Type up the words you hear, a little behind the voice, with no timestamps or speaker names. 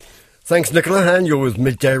Thanks, Nicola, and you're with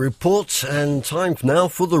Midday Report, and time now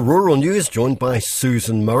for the rural news, joined by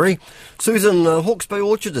Susan Murray. Susan, Hawke's Bay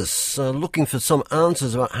orchardists looking for some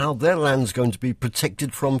answers about how their land's going to be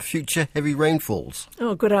protected from future heavy rainfalls.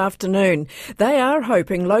 Oh, good afternoon. They are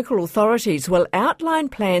hoping local authorities will outline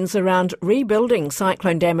plans around rebuilding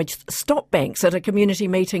cyclone-damaged stop banks at a community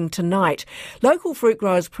meeting tonight. Local fruit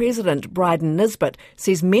growers president Bryden Nisbet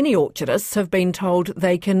says many orchardists have been told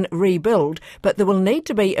they can rebuild, but there will need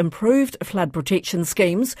to be improved flood protection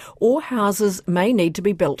schemes, or houses may need to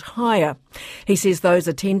be built higher. He says those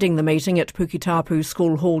attending the meeting at Puketapu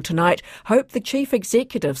School Hall tonight hope the chief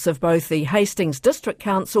executives of both the Hastings District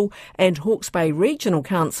Council and Hawke's Bay Regional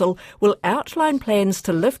Council will outline plans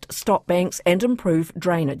to lift stop banks and improve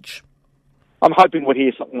drainage. I'm hoping we'll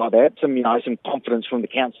hear something like that, some confidence from the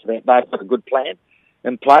council that they've got a good plan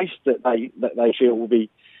in place that they feel will be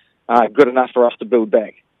good enough for us to build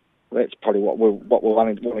back. That's probably what we're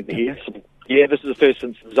wanting to hear. So, yeah, this is the first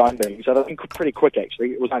since the zone meeting, so I think pretty quick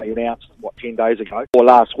actually. It was only announced, 10 days ago, or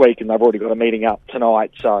last week, and they've already got a meeting up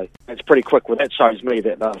tonight, so it's pretty quick. Well, that shows me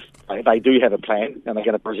that they do have a plan and they're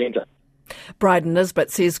going to present it. Bryden Nisbet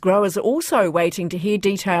says growers are also waiting to hear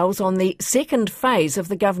details on the second phase of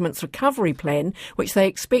the government's recovery plan, which they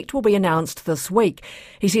expect will be announced this week.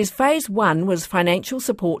 He says phase 1 was financial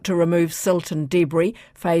support to remove silt and debris.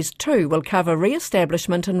 Phase 2 will cover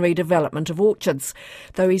re-establishment and redevelopment of orchards,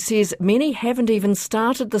 though he says many haven't even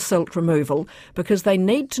started the silt removal because they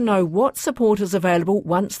need to know what support is available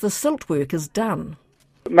once the silt work is done.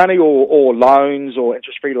 Money or loans or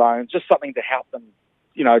interest-free loans, just something to help them,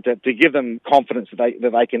 to give them confidence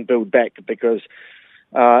that they can build back, because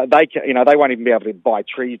they won't even be able to buy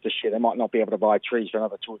trees this year. They might not be able to buy trees for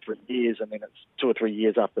another 2 or 3 years, and then it's 2 or 3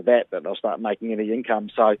 years after that they'll start making any income.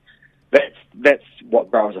 So that's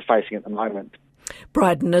what growers are facing at the moment.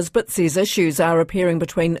 Bryden Nisbet says issues are appearing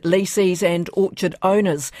between lessees and orchard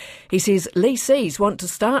owners. He says lessees want to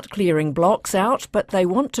start clearing blocks out, but they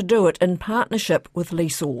want to do it in partnership with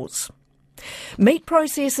leaseors. Meat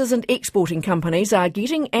processors and exporting companies are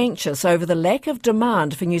getting anxious over the lack of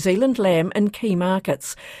demand for New Zealand lamb in key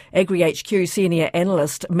markets. AgriHQ senior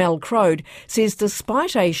analyst Mel Crode says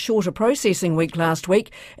despite a shorter processing week last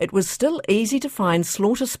week, it was still easy to find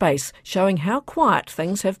slaughter space, showing how quiet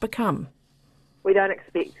things have become. We don't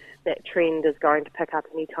expect that trend is going to pick up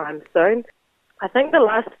anytime soon. I think the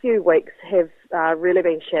last few weeks have really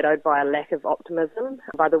been shadowed by a lack of optimism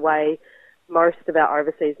by the way most of our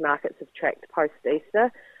overseas markets have tracked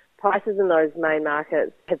post-Easter. Prices in those main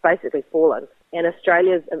markets have basically fallen, and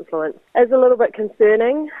Australia's influence is a little bit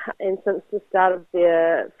concerning. And since the start of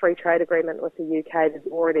their free trade agreement with the UK, there's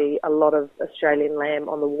already a lot of Australian lamb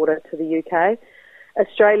on the water to the UK.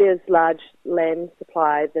 Australia's large lamb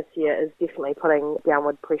supply this year is definitely putting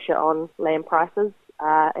downward pressure on lamb prices.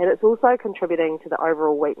 And it's also contributing to the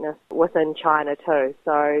overall weakness within China too.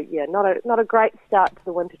 So, yeah, not a great start to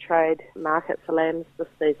the winter trade market for lambs this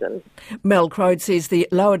season. Mel Crode says the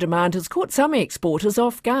lower demand has caught some exporters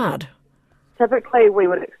off guard. Typically, we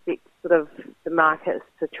would expect sort of the markets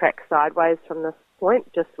to track sideways from this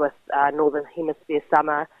point, just with Northern Hemisphere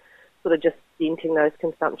summer sort of just denting those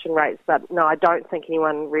consumption rates. But no, I don't think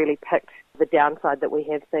anyone really picked the downside that we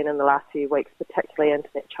have seen in the last few weeks, particularly into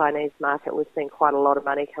that Chinese market. We've seen quite a lot of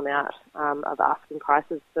money come out of asking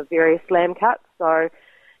prices for various lamb cuts. So,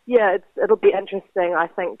 yeah, it'll be interesting. I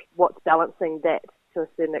think what's balancing that to a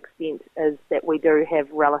certain extent is that we do have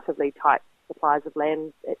relatively tight supplies of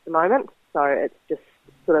lambs at the moment. So it's just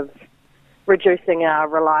sort of reducing our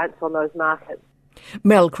reliance on those markets.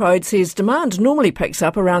 Mel Crode says demand normally picks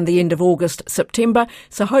up around the end of August, September,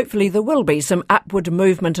 so hopefully there will be some upward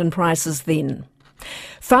movement in prices then.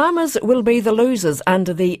 Farmers will be the losers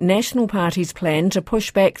under the National Party's plan to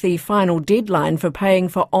push back the final deadline for paying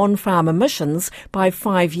for on-farm emissions by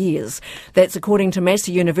 5 years. That's according to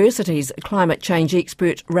Massey University's climate change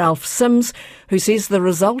expert Ralph Sims, who says the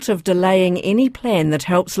result of delaying any plan that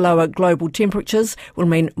helps lower global temperatures will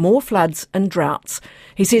mean more floods and droughts.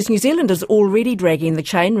 He says New Zealand is already dragging the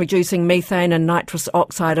chain, reducing methane and nitrous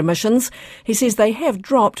oxide emissions. He says they have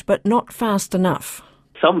dropped, but not fast enough.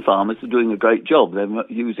 Some farmers are doing a great job. They're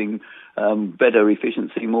using better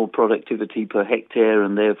efficiency, more productivity per hectare,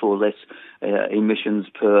 and therefore less emissions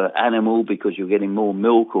per animal because you're getting more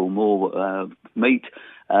milk or more meat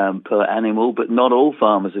per animal. But not all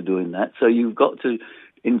farmers are doing that. So you've got to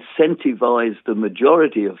incentivize the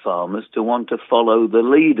majority of farmers to want to follow the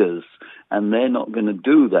leaders, and they're not going to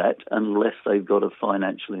do that unless they've got a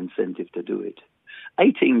financial incentive to do it.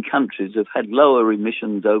 18 countries have had lower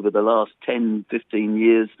emissions over the last 10, 15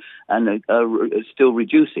 years and are still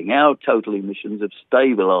reducing. Our total emissions have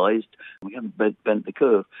stabilised. We haven't bent the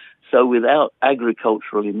curve. So without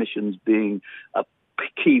agricultural emissions being a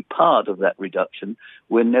key part of that reduction,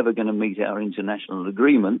 we're never going to meet our international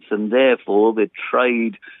agreements, and therefore the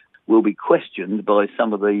trade will be questioned by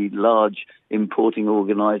some of the large importing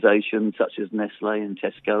organisations such as Nestle and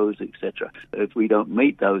Tesco's, etc. If we don't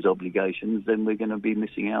meet those obligations, then we're going to be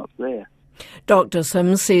missing out there. Dr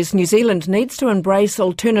Sims says New Zealand needs to embrace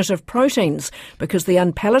alternative proteins because the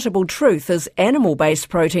unpalatable truth is animal-based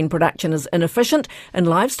protein production is inefficient and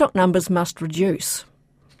livestock numbers must reduce.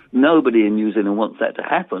 Nobody in New Zealand wants that to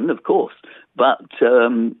happen, of course, but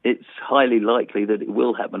it's highly likely that it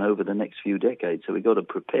will happen over the next few decades, so we've got to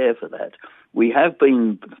prepare for that. We have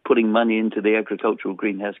been putting money into the Agricultural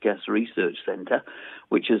Greenhouse Gas Research Centre,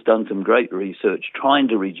 which has done some great research trying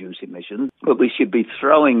to reduce emissions, but we should be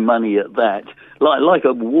throwing money at that like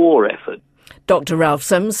a war effort. Dr Ralph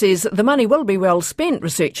Sims says the money will be well spent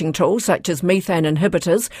researching tools such as methane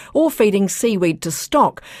inhibitors or feeding seaweed to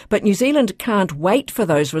stock, but New Zealand can't wait for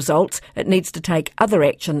those results. It needs to take other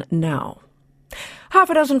action now. Half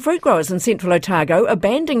a dozen fruit growers in central Otago are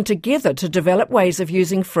banding together to develop ways of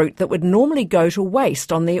using fruit that would normally go to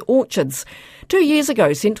waste on their orchards. 2 years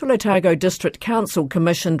ago, Central Otago District Council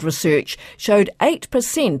commissioned research showed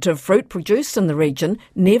 8% of fruit produced in the region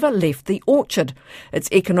never left the orchard. Its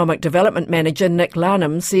Economic Development Manager, Nick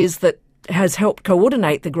Lanham, says that has helped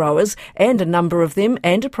coordinate the growers, and a number of them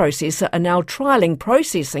and a processor are now trialling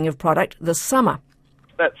processing of product this summer.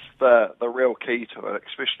 That's the real key to it,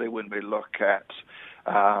 especially when we look at,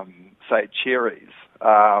 say, cherries.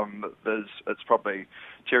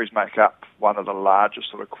 Cherries make up one of the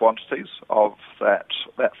largest sort of quantities of that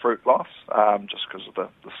fruit loss, just because of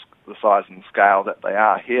the size and scale that they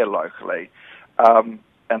are here locally, and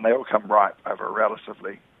they all come ripe over a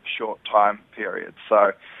relatively short time period.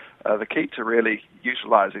 So the key to really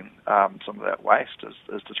utilising some of that waste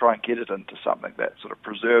is to try and get it into something that sort of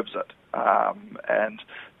preserves it, and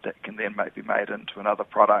that can then be made into another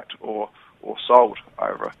product or sold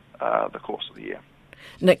over the course of the year.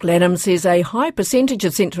 Nick Lanham says a high percentage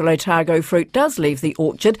of Central Otago fruit does leave the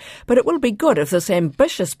orchard, but it will be good if this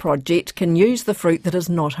ambitious project can use the fruit that is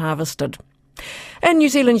not harvested. And New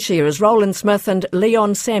Zealand shearers Roland Smith and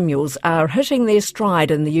Leon Samuels are hitting their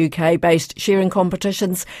stride in the UK-based shearing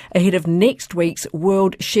competitions ahead of next week's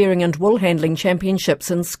World Shearing and Wool Handling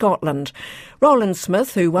Championships in Scotland. Roland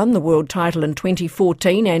Smith, who won the world title in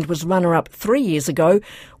 2014 and was runner-up 3 years ago,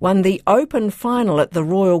 won the open final at the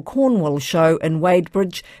Royal Cornwall Show in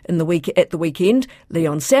Wadebridge at the weekend.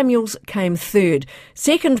 Leon Samuels came third.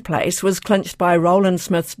 Second place was clinched by Roland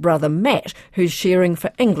Smith's brother Matt, who's shearing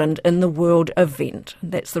for England in the world event.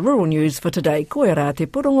 That's the rural news for today. Koe rā te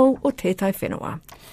purongo o tētai whenua.